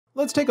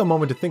Let's take a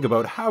moment to think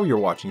about how you're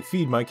watching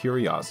Feed My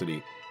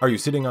Curiosity. Are you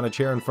sitting on a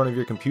chair in front of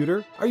your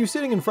computer? Are you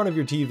sitting in front of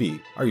your TV?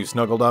 Are you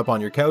snuggled up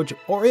on your couch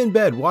or in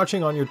bed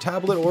watching on your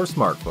tablet or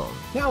smartphone?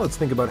 Now let's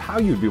think about how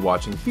you'd be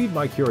watching Feed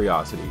My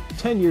Curiosity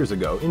 10 years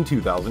ago in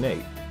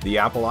 2008. The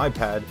Apple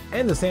iPad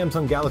and the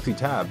Samsung Galaxy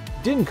Tab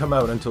didn't come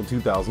out until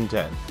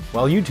 2010.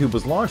 While YouTube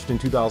was launched in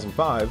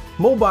 2005,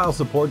 mobile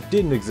support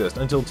didn't exist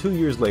until 2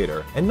 years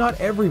later, and not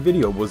every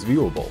video was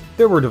viewable.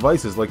 There were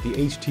devices like the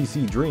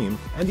HTC Dream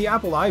and the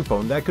Apple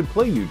iPhone that could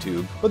play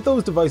YouTube, but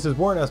those devices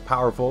weren't as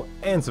powerful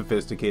and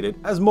sophisticated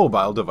as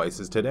mobile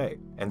devices today.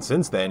 And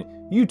since then,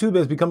 YouTube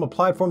has become a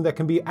platform that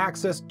can be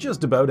accessed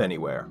just about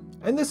anywhere.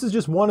 And this is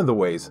just one of the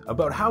ways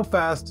about how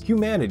fast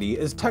humanity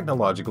is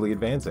technologically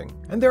advancing.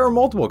 And there are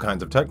multiple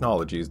kinds of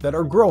technologies that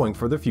are growing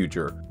for the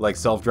future, like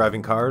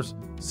self-driving cars,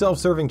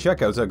 self-serving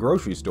checkouts at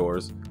grocery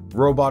stores,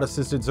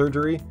 robot-assisted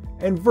surgery,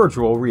 and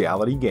virtual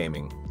reality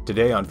gaming.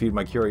 Today on Feed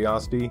My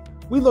Curiosity,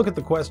 we look at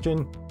the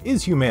question,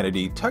 is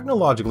humanity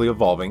technologically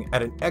evolving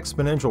at an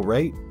exponential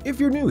rate? If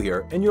you're new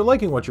here and you're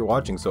liking what you're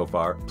watching so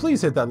far,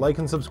 please hit that like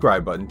and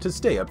subscribe button to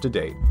stay up to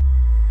date.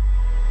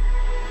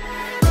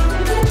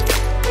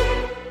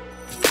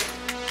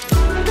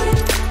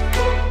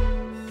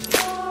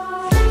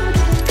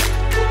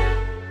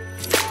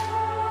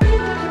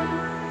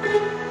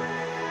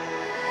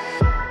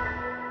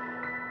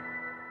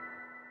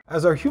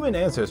 As our human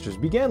ancestors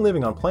began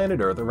living on planet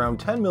Earth around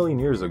 10 million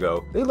years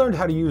ago, they learned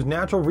how to use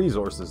natural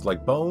resources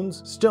like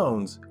bones,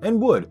 stones,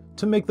 and wood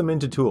to make them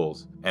into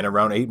tools. And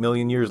around 8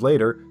 million years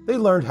later, they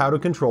learned how to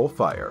control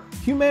fire.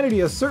 Humanity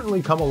has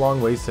certainly come a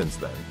long way since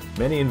then.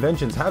 Many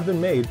inventions have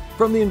been made,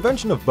 from the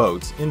invention of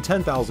boats in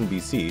 10,000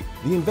 BC,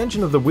 the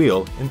invention of the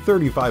wheel in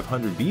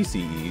 3500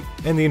 BCE,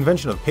 and the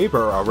invention of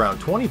paper around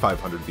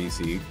 2500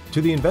 BC,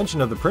 to the invention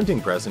of the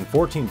printing press in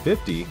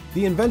 1450,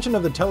 the invention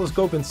of the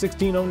telescope in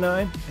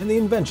 1609, and the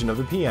invention of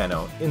the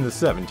piano in the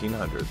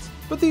 1700s.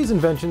 But these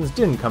inventions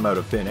didn't come out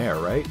of thin air,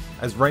 right?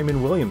 As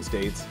Raymond Williams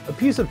states, a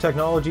piece of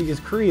technology is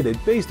created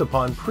based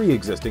upon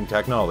pre-existing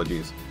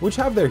technologies, which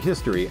have their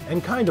history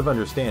and kind of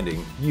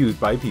understanding used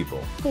by people.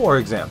 For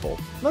example,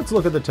 let's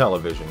look at the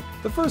television.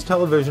 The first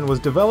television was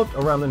developed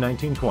around the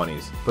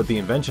 1920s, but the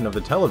invention of the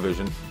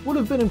television would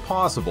have been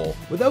impossible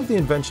without the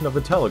invention of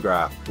the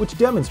telegraph, which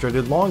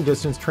demonstrated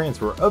long-distance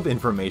transfer of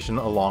information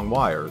along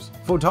wires,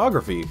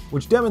 photography,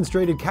 which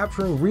demonstrated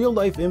capturing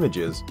real-life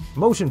images,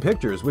 motion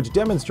pictures, which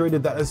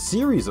demonstrated that a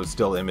series of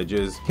still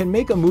images can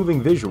make a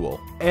moving visual,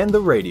 and the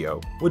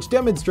radio, which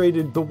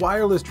demonstrated the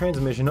wireless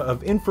transmission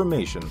of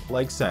information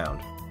like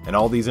sound. And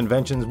all these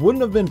inventions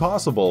wouldn't have been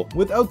possible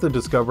without the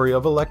discovery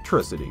of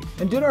electricity.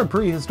 And did our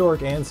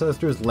prehistoric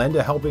ancestors lend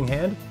a helping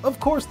hand? Of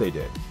course they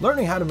did.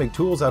 Learning how to make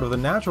tools out of the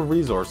natural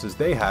resources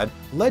they had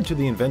led to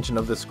the invention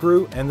of the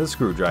screw and the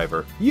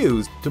screwdriver,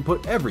 used to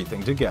put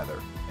everything together.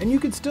 And you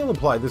could still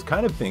apply this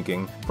kind of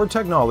thinking for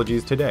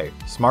technologies today.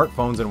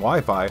 Smartphones and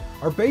Wi-Fi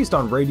are based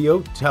on radio,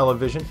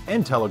 television,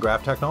 and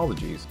telegraph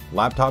technologies.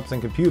 Laptops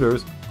and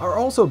computers are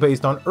also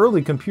based on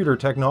early computer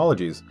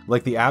technologies,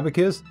 like the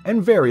abacus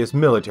and various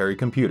military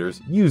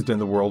computers used in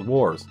the World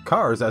Wars.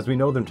 Cars as we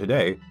know them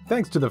today,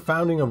 thanks to the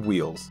founding of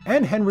wheels,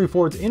 and Henry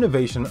Ford's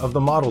innovation of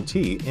the Model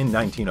T in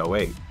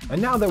 1908.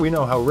 And now that we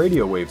know how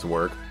radio waves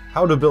work,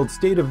 how to build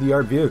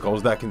state-of-the-art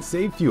vehicles that can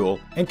save fuel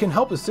and can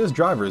help assist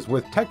drivers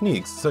with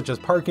techniques such as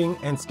parking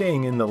and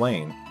staying in the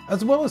lane,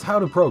 as well as how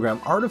to program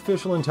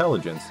artificial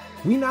intelligence,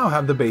 we now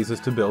have the basis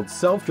to build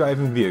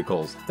self-driving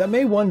vehicles that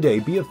may one day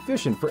be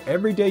efficient for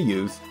everyday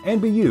use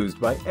and be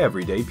used by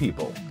everyday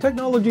people.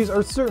 Technologies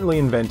are certainly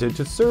invented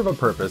to serve a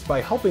purpose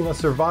by helping us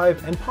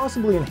survive and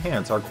possibly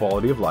enhance our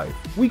quality of life.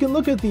 We can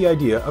look at the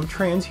idea of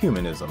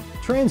transhumanism.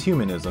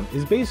 Transhumanism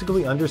is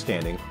basically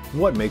understanding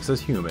what makes us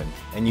human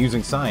and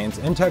using science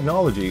and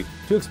technology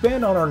to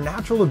expand on our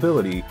natural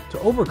ability to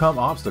overcome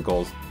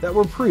obstacles that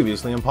were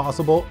previously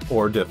impossible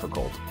or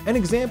difficult. An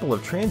example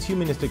of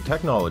transhumanistic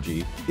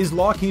technology is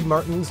Lockheed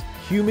Martin's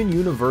Human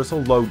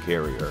Universal Load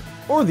Carrier,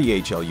 or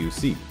the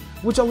HLUC,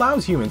 which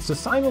allows humans to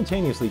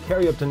simultaneously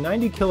carry up to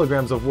 90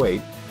 kilograms of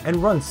weight and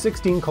run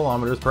 16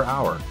 kilometers per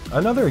hour.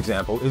 Another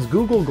example is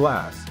Google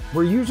Glass,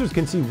 where users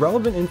can see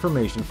relevant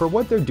information for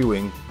what they're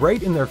doing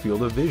right in their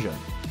field of vision.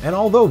 And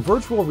although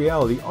virtual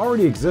reality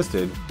already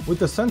existed with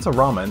the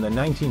Sensorama in the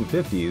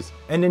 1950s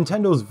and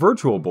Nintendo's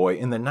Virtual Boy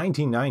in the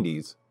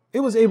 1990s, it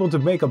was able to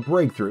make a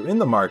breakthrough in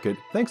the market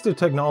thanks to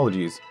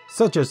technologies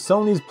such as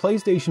Sony's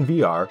PlayStation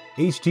VR,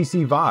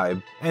 HTC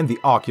Vive, and the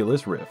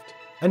Oculus Rift,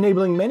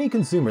 enabling many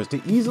consumers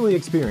to easily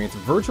experience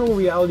virtual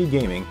reality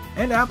gaming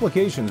and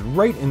applications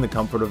right in the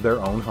comfort of their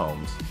own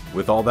homes.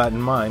 With all that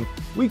in mind,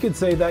 we could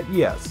say that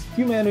yes,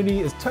 humanity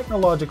is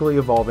technologically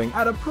evolving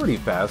at a pretty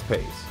fast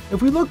pace.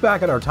 If we look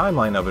back at our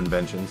timeline of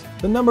inventions,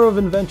 the number of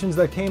inventions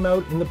that came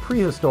out in the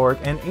prehistoric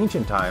and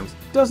ancient times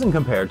doesn't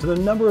compare to the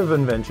number of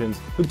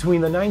inventions between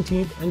the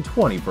 19th and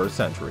 21st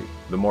century.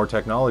 The more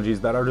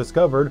technologies that are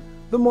discovered,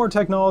 the more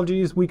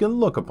technologies we can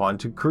look upon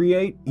to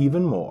create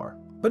even more.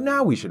 But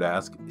now we should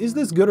ask, is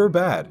this good or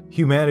bad?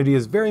 Humanity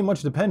is very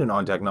much dependent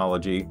on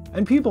technology,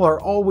 and people are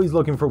always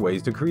looking for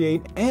ways to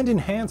create and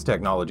enhance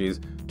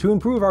technologies to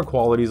improve our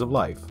qualities of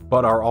life.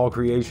 But are all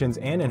creations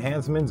and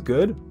enhancements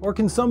good, or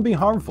can some be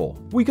harmful?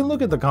 We can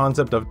look at the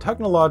concept of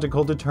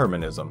technological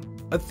determinism,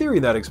 a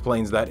theory that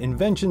explains that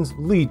inventions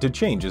lead to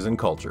changes in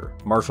culture.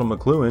 Marshall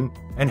McLuhan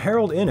and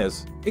Harold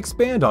Innis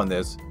expand on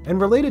this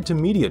and relate it to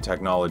media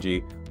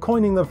technology,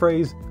 coining the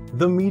phrase,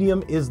 "The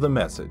medium is the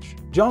message."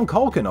 John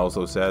Culkin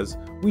also says,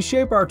 "We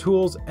shape our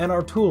tools and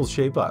our tools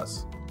shape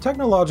us."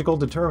 Technological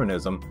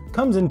determinism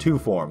comes in two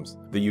forms,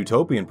 the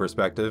utopian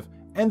perspective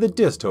and the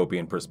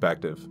dystopian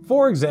perspective.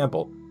 For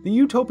example, the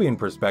utopian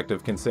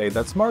perspective can say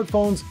that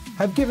smartphones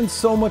have given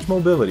so much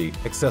mobility,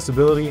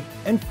 accessibility,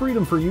 and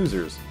freedom for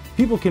users.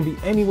 People can be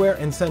anywhere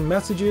and send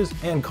messages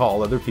and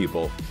call other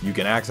people. You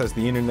can access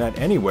the internet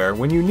anywhere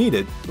when you need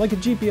it, like a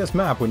GPS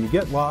map when you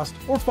get lost,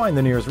 or find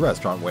the nearest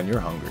restaurant when you're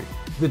hungry.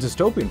 The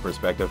dystopian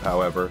perspective,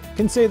 however,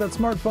 can say that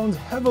smartphones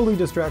heavily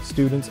distract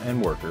students and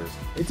workers.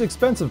 Its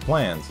expensive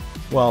plans,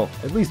 well,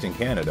 at least in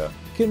Canada,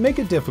 can make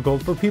it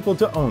difficult for people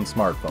to own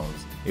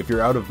smartphones. If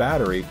you're out of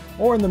battery,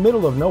 or in the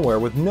middle of nowhere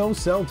with no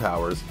cell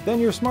towers, then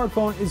your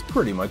smartphone is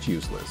pretty much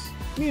useless.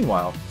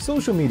 Meanwhile,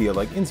 social media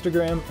like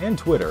Instagram and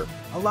Twitter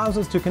allows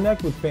us to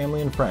connect with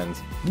family and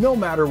friends, no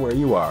matter where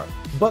you are.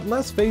 But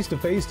less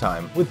face-to-face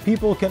time with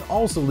people can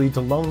also lead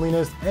to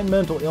loneliness and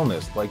mental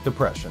illness like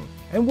depression.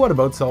 And what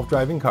about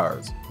self-driving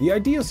cars? The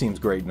idea seems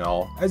great and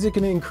all, as it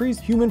can increase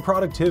human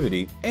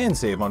productivity and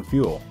save on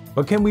fuel.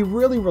 But can we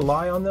really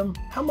rely on them?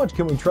 How much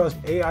can we trust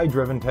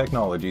AI-driven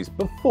technologies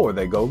before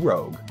they go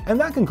rogue? And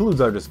that concludes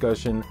our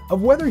discussion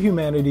of whether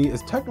humanity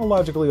is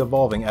technologically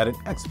evolving at an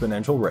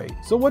exponential rate.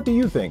 So what do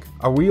you think?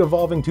 Are we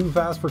evolving too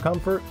fast for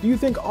comfort? Do you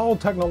think all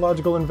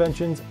technological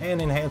inventions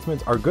and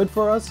enhancements are good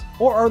for us?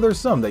 Or are there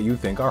some that you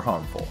think are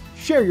harmful?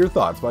 Share your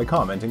thoughts by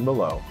commenting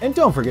below. And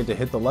don't forget to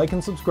hit the like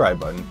and subscribe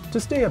button to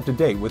stay up to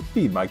date with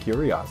Feed My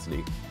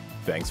Curiosity.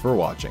 Thanks for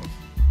watching.